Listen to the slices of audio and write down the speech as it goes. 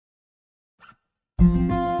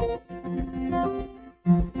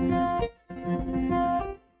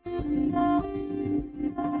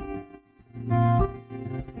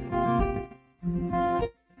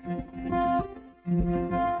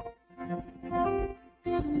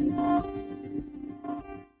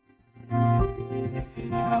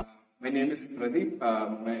name is Pradeep,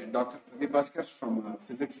 Dr. Pradeep Bhaskar from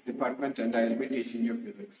Physics Department, and I will be teaching you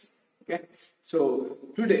physics. Okay. So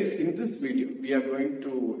today in this video we are going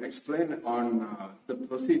to explain on the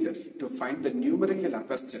procedure to find the numerical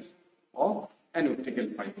aperture of an optical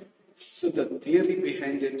fiber. So the theory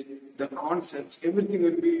behind it, the concepts, everything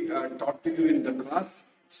will be taught to you in the class.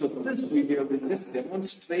 So this video will just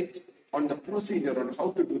demonstrate on the procedure on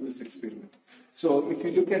how to do this experiment. So if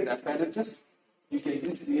you look at the apparatus, you can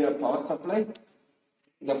just see a power supply.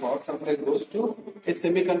 The power supply goes to a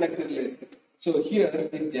semiconductor laser. So here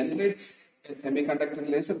it generates a semiconductor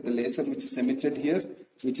laser, the laser which is emitted here,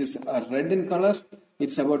 which is red in color.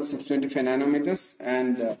 It's about 625 nanometers,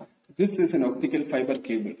 and this is an optical fiber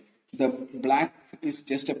cable. The black is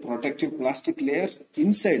just a protective plastic layer.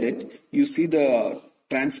 Inside it, you see the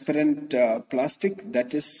transparent plastic,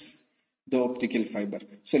 that is the optical fiber.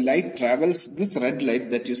 So light travels, this red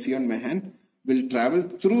light that you see on my hand will travel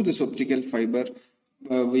through this optical fiber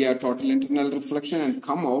via total internal reflection and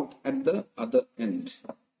come out at the other end.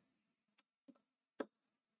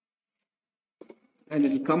 And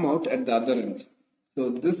it will come out at the other end.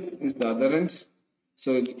 So this is the other end.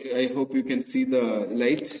 So I hope you can see the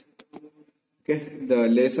light. Okay, the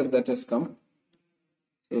laser that has come.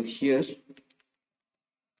 So here.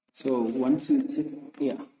 So once you see,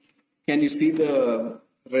 yeah. Can you see the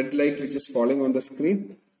red light which is falling on the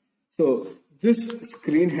screen? So this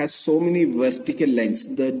screen has so many vertical lines.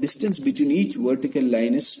 The distance between each vertical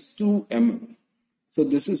line is 2 mm. So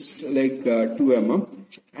this is like 2 mm.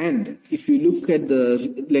 And if you look at the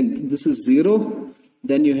length, this is 0.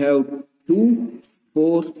 Then you have 2,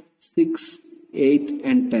 4, 6, 8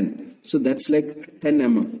 and 10. So that's like 10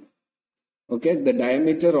 mm. Okay, the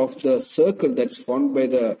diameter of the circle that's formed by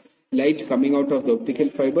the light coming out of the optical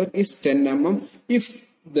fiber is 10 mm. If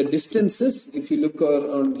the distances, if you look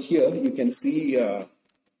around here, you can see the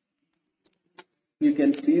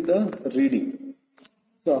reading.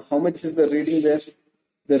 So how much is the reading there?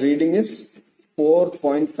 The reading is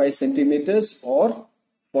 4.5 centimeters or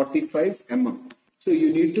 45 mm. So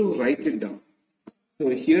you need to write it down. So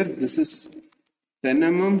here this is 10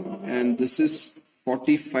 mm and this is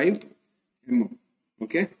 45 mm.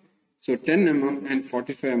 Okay. So 10 mm and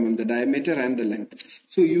 45 mm, the diameter and the length.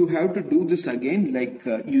 So you have to do this again, like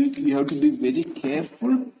you have to be very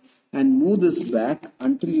careful and move this back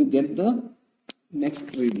until you get the next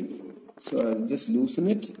reading. So I'll just loosen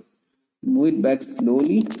it, move it back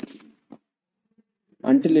slowly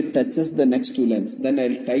until it touches the next two lines. Then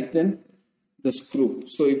I'll tighten the screw.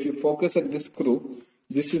 So if you focus at this screw,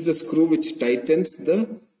 this is the screw which tightens the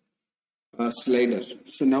slider.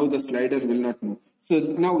 So now the slider will not move. So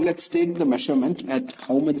now let's take the measurement at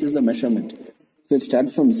how much is the measurement. So it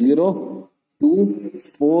starts from 0, 2,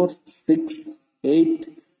 4, 6, 8,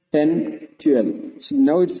 10, 12. So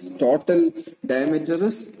now its total diameter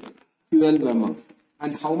is 12 mm.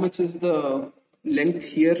 And how much is the length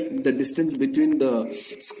here, the distance between the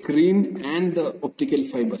screen and the optical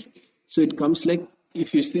fiber? So it comes like,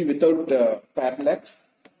 if you see without parallax,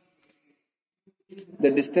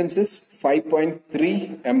 the distance is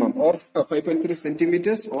 5.3 mm or 5.3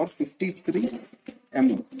 centimeters or 53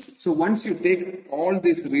 mm. So once you take all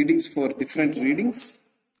these readings for different readings,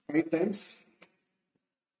 5 times.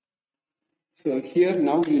 So here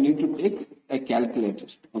now you need to take a calculator.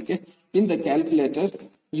 Okay. In the calculator,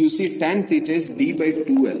 you see tan theta is d by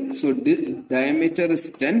 2l. So diameter is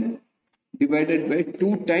 10 divided by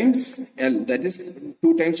 2 times l. That is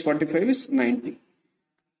 2 times 45 is 90.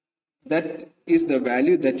 That is the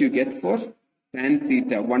value that you get for tan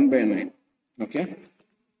theta, 1 by 9. Okay.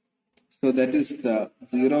 So that is the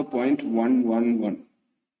 0.111.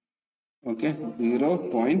 Okay.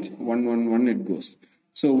 0.111 it goes.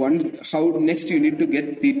 So how next you need to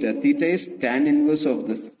get theta. Theta is tan inverse of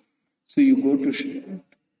this. So you go to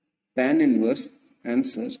tan inverse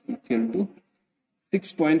answer equal to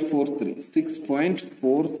 6.43.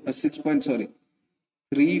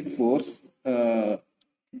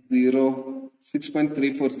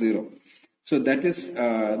 6.340. So that is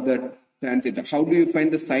the tan theta. How do you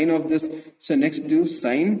find the sine of this? So next do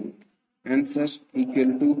sine answer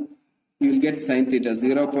equal to, you will get sine theta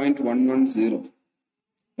 0.110.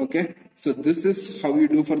 Okay. So this is how you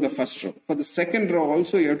do for the first row. For the second row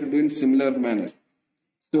also you have to do in similar manner.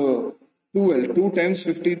 So 2L, 2 times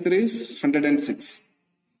 53 is 106.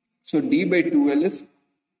 So D by 2L is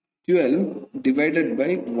 12 divided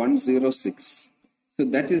by 106. So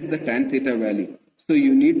that is the tan theta value. So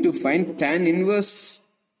you need to find tan inverse.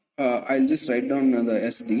 I'll just write down the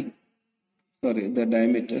SD. Sorry, the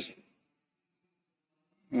diameter.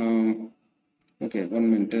 Okay, 1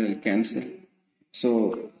 minute, I'll cancel.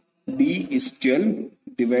 So D is 12,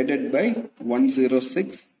 divided by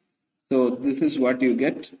 106. So this is what you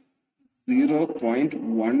get,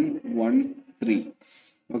 0.113.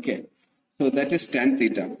 Okay, so that is tan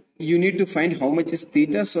theta. You need to find how much is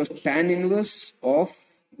theta. So tan inverse of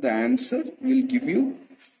the answer will give you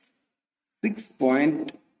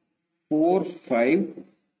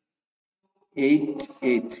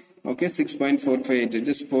 6.4588. Okay, 6.458.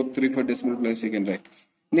 Just 434 decimal place you can write.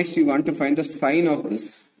 Next, you want to find the sign of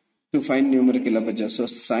this to find numerical aperture. So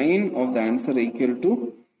sign of the answer equal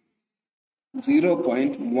to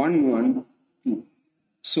 0.112.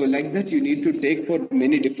 So like that you need to take for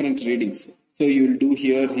many different readings. So you will do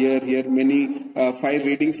here, many 5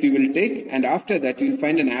 readings you will take, and after that you will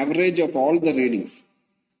find an average of all the readings.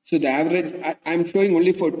 So the average, I am showing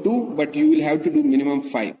only for 2, but you will have to do minimum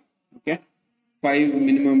 5. Okay, 5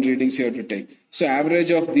 minimum readings you have to take. So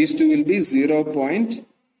average of these two will be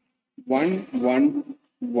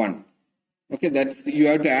 0.111. Okay, that's, you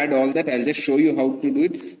have to add all that. I'll just show you how to do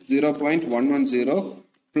it. 0.110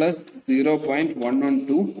 plus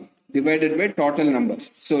 0.112 divided by total number.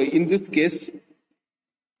 So in this case,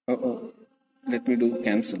 let me do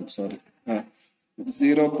cancel, sorry.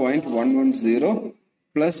 0.110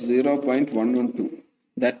 plus 0.112.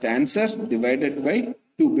 That answer divided by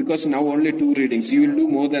 2, because now only 2 readings. You will do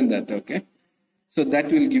more than that, okay? So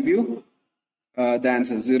that will give you the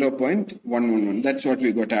answer 0.111. That's what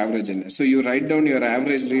we got, average in there. So you write down your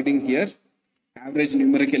average reading here, average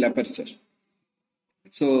numerical aperture.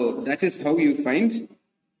 So that is how you find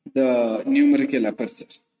the numerical aperture.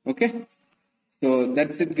 Okay, so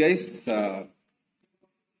that's it, guys.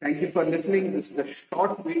 Thank you for listening. This is a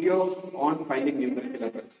short video on finding numerical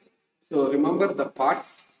aperture. So remember the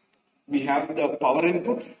parts. We have the power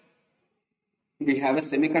input. We have a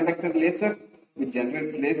semiconductor laser which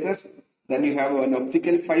generates laser. Then you have an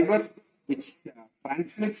optical fiber which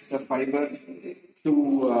transmits the fiber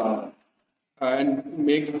to and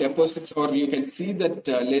make deposits, or you can see that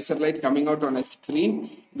laser light coming out on a screen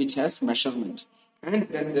which has measurement. And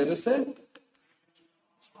then there is a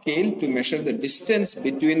scale to measure the distance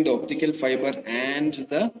between the optical fiber and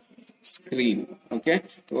the screen, okay,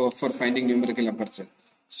 for finding numerical aperture.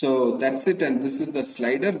 So that's it, and this is the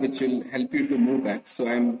slider which will help you to move back. So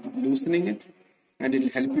I'm loosening it, and it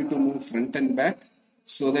will help you to move front and back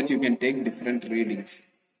so that you can take different readings.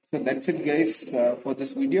 So that's it, guys, for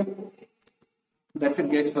this video.